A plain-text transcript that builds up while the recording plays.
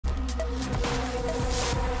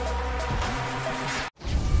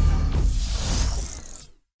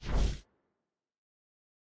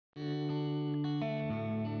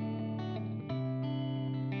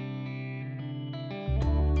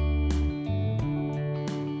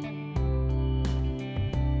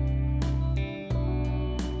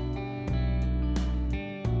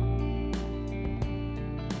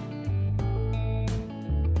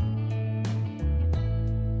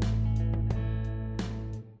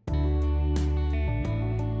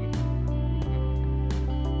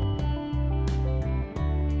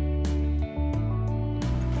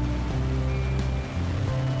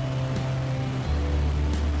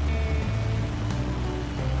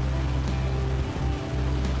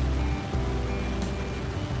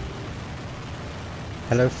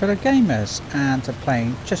Hello fellow gamers, and I'm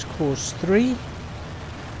playing Just Cause 3,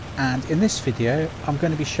 and in this video I'm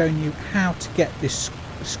going to be showing you how to get this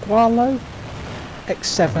Squalo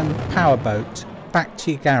X7 Powerboat back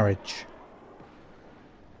to your garage.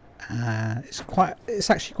 It's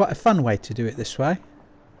actually quite a fun way to do it this way.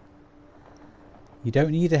 You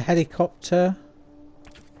don't need a helicopter,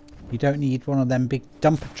 you don't need one of them big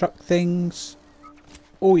dumper truck things.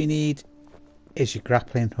 All you need is your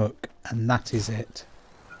grappling hook, and that is it.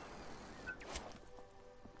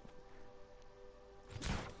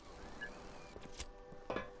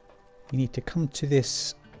 You need to come to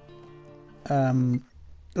this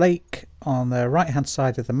lake on the right hand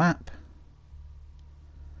side of the map,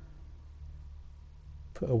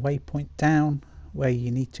 put a waypoint down where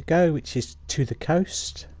you need to go, which is to the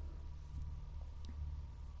coast.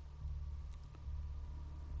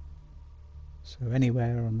 So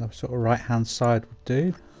anywhere on the sort of right hand side would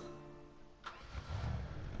do.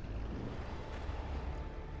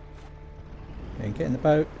 Then get in the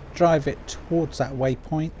boat, drive it towards that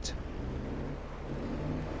waypoint.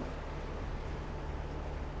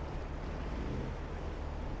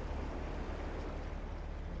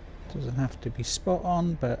 Doesn't have to be spot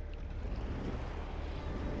on, but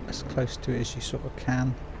as close to it as you sort of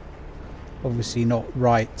can. Obviously not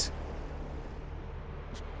right,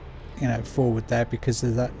 you know, forward there, because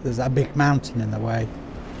there's that big mountain in the way,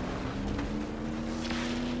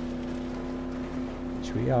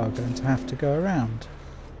 which we are going to have to go around.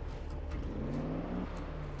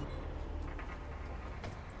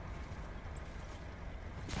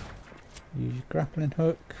 Use your grappling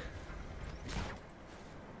hook.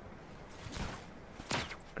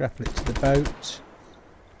 Grapple it to the boat.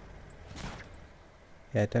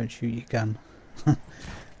 Yeah, don't shoot your gun.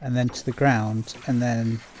 And then to the ground, and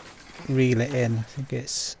then reel it in. I think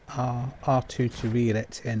it's R2 to reel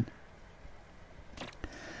it in.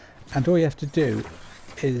 And all you have to do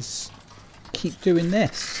is keep doing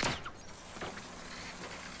this.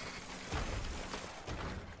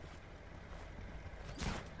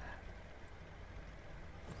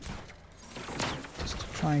 Just to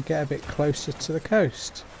try and get a bit closer to the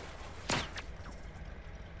coast.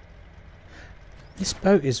 This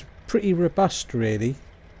boat is pretty robust, really.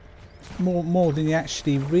 More than you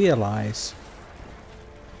actually realise.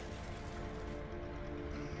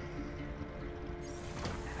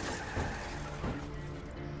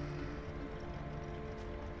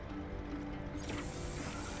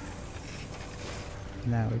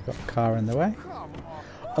 Now we've got a car in the way.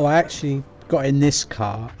 Oh, I actually got in this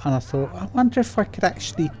car and I thought, I wonder if I could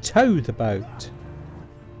actually tow the boat,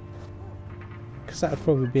 because that would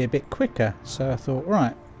probably be a bit quicker. So I thought,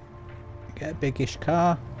 right, get a biggish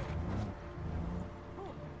car,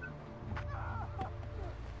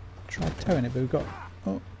 try towing it, but we've got,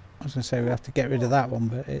 oh, I was going to say we have to get rid of that one,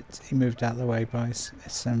 but he moved out of the way by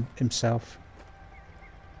himself.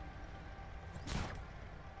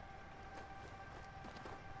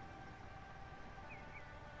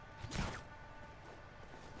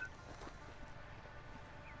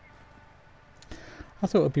 I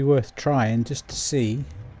thought it would be worth trying just to see,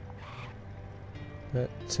 but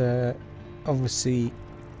obviously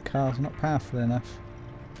the car's not powerful enough.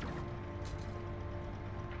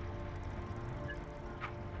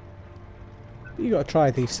 But you've got to try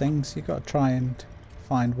these things. You've got to try and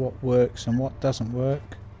find what works and what doesn't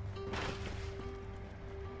work.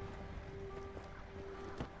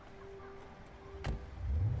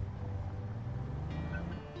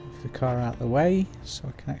 Move the car out of the way so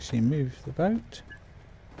I can actually move the boat.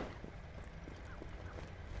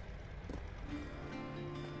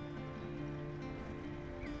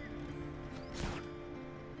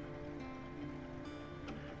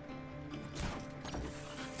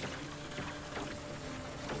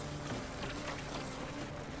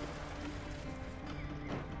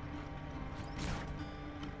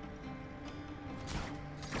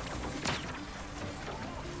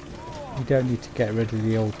 You don't need to get rid of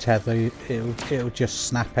the old tether, it'll just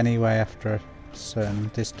snap anyway after a certain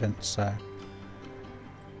distance, so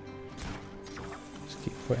just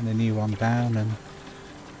keep putting a new one down and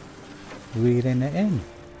reeling it in.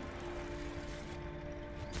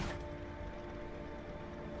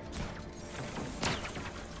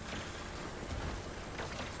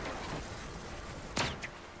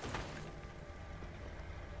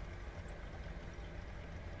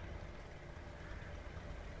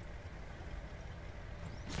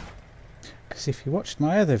 If you watched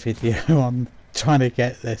my other video on trying to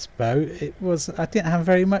get this boat, I didn't have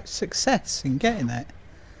very much success in getting it.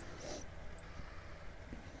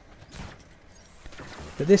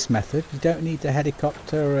 But this method, you don't need a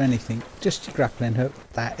helicopter or anything, just your grappling hook,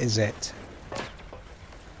 that is it.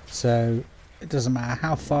 So it doesn't matter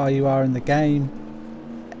how far you are in the game,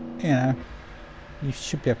 you know, you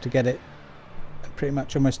should be able to get it pretty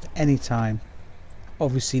much almost any time.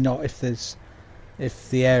 Obviously not if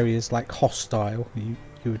the area is like hostile.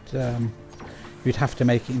 You'd have to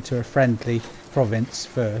make it into a friendly province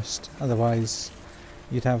first, otherwise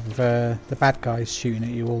you'd have the bad guys shooting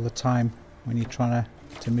at you all the time when you're trying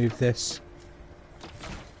to move this.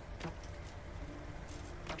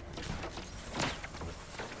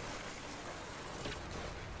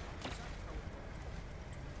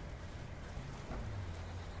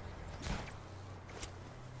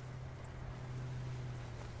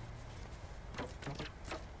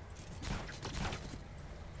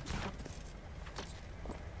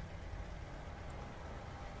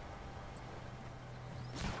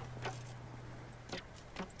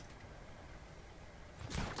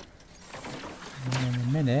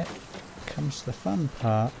 Minute comes the fun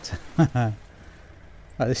part. Oh,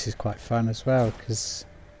 this is quite fun as well, because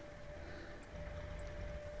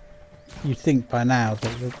you'd think by now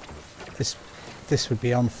that this would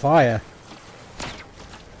be on fire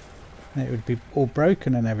and it would be all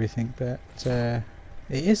broken and everything, but it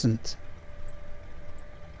isn't.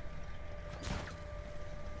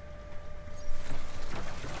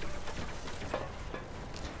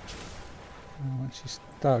 Once you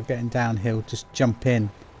start getting downhill, just jump in.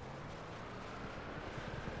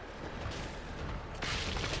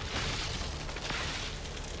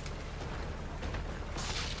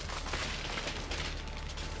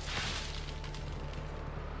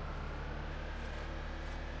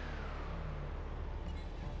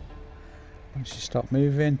 Once you stop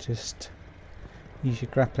moving, just use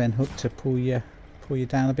your grappling hook to pull you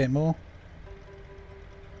down a bit more.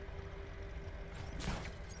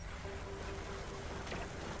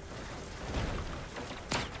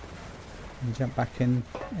 And jump back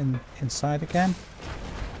inside again.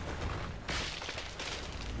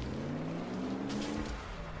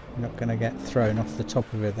 You're not going to get thrown off the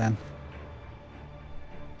top of it then.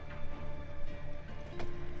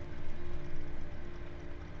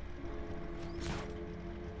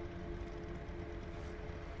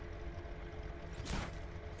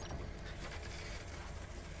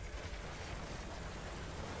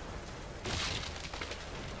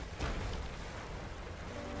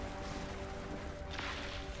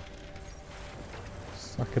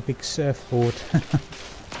 Like a big surfboard.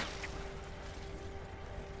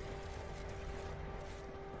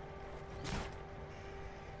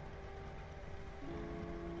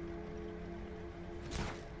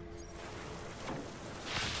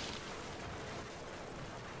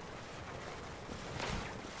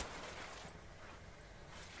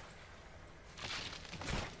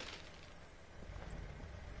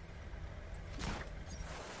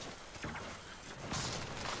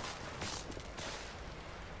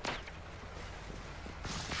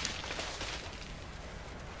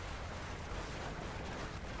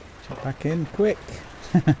 Back in, quick!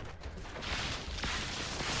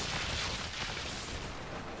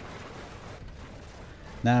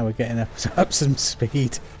 Now we're getting up some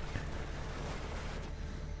speed.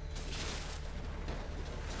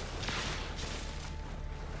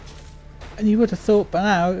 And you would have thought by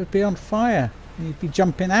now it would be on fire and you'd be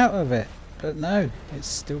jumping out of it, but no, it's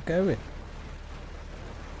still going.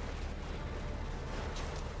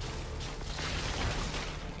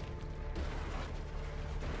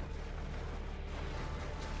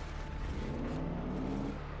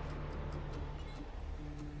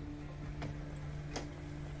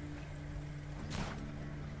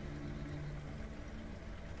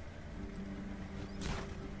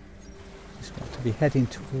 Be heading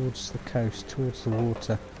towards the coast, towards the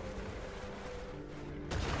water.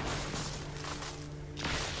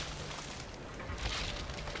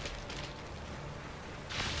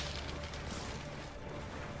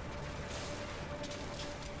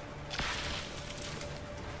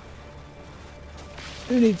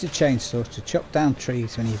 Who needs a chainsaw to chop down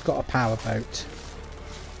trees when you've got a powerboat?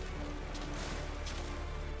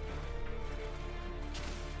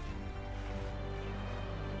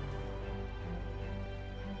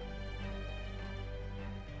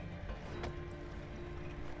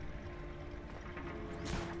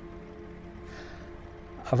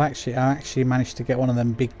 I actually managed to get one of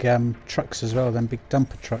them big trucks as well, them big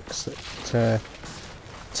dumper trucks that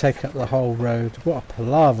take up the whole road. What a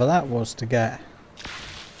palaver that was to get,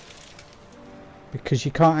 because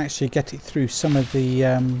you can't actually get it through some of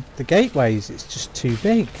the gateways. It's just too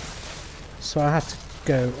big. So I had to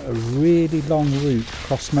go a really long route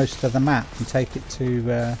across most of the map and take it to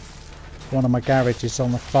one of my garages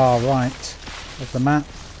on the far right of the map.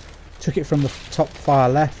 Took it from the top far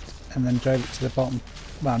left and then drove it to the bottom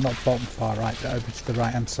Well, not bottom far right, but over to the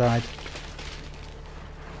right hand side.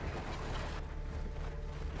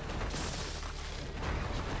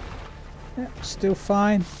 Yep, still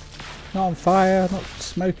fine. Not on fire, not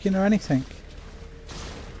smoking or anything.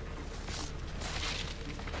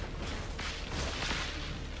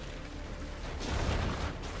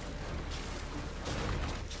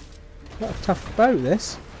 What a tough boat,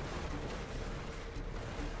 this.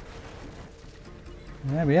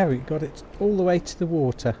 There we are, we got it all the way to the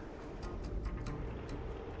water.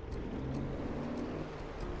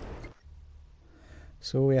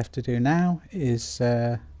 So all we have to do now is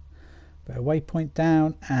put a waypoint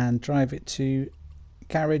down and drive it to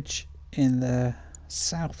garage in the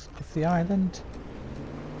south of the island.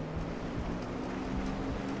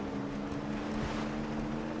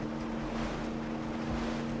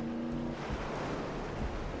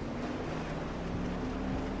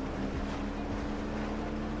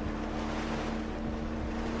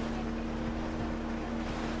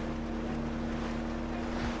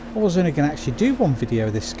 I was only going to actually do one video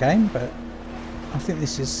of this game, but I think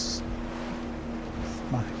this is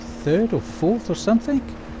my third or fourth or something.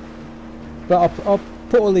 But I'll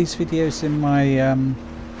put all these videos in my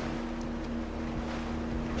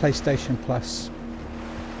PlayStation Plus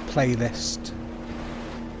playlist.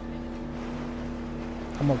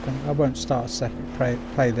 I won't start a separate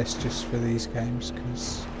playlist just for these games,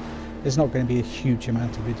 because there's not going to be a huge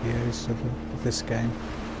amount of videos of this game.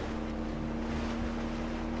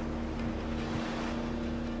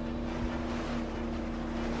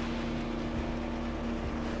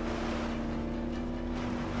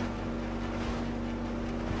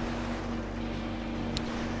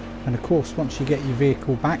 And of course, once you get your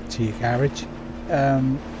vehicle back to your garage,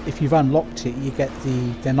 if you've unlocked it, you get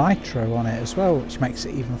the nitro on it as well, which makes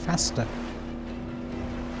it even faster.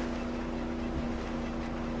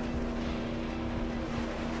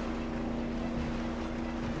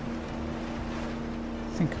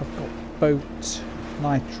 I think I've got boat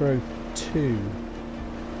nitro 2.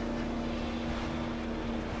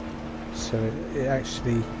 So it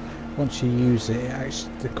actually, once you use it,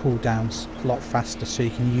 the cooldown's a lot faster, so you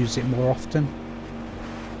can use it more often.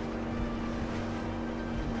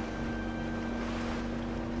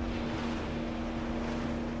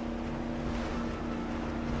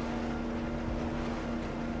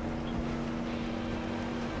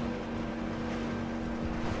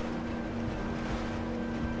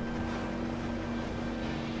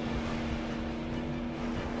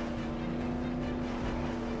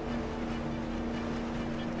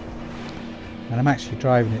 And I'm actually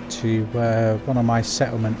driving it to one of my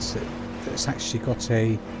settlements that's actually got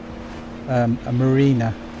a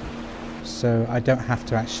marina, so I don't have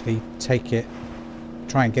to actually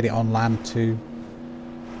try and get it on land to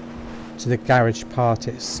the garage part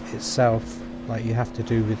itself, like you have to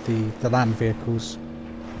do with the land vehicles.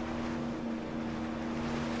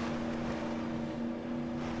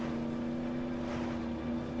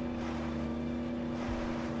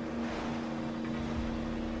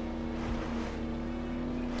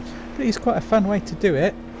 But it's quite a fun way to do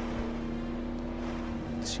it.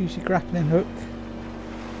 Just use your grappling hook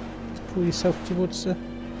to pull yourself towards the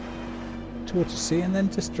sea, and then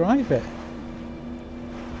just drive it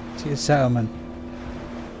to your settlement.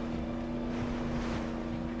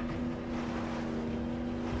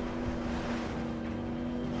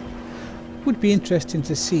 Would be interesting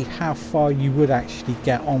to see how far you would actually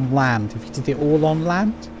get on land if you did it all on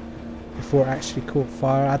land before it actually caught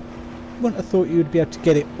fire. I wouldn't have thought you would be able to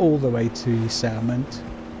get it all the way to your settlement,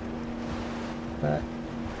 but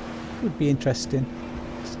it would be interesting,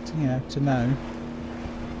 to know.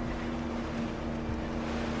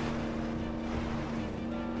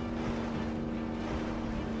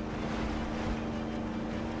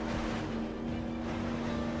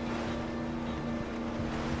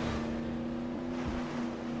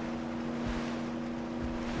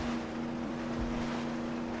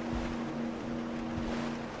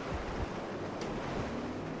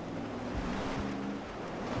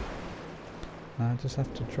 I just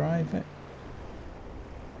have to drive it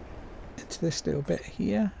into this little bit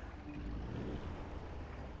here.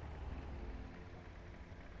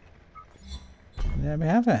 And there we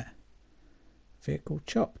have it. Vehicle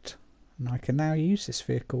chopped. And I can now use this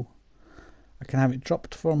vehicle. I can have it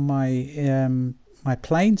dropped from my my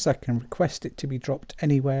planes. I can request it to be dropped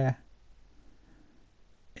anywhere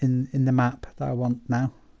in the map that I want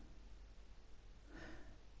now.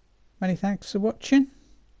 Many thanks for watching,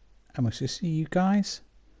 and we'll see you guys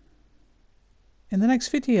in the next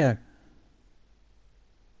video.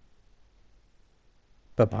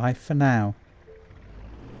 Bye bye for now.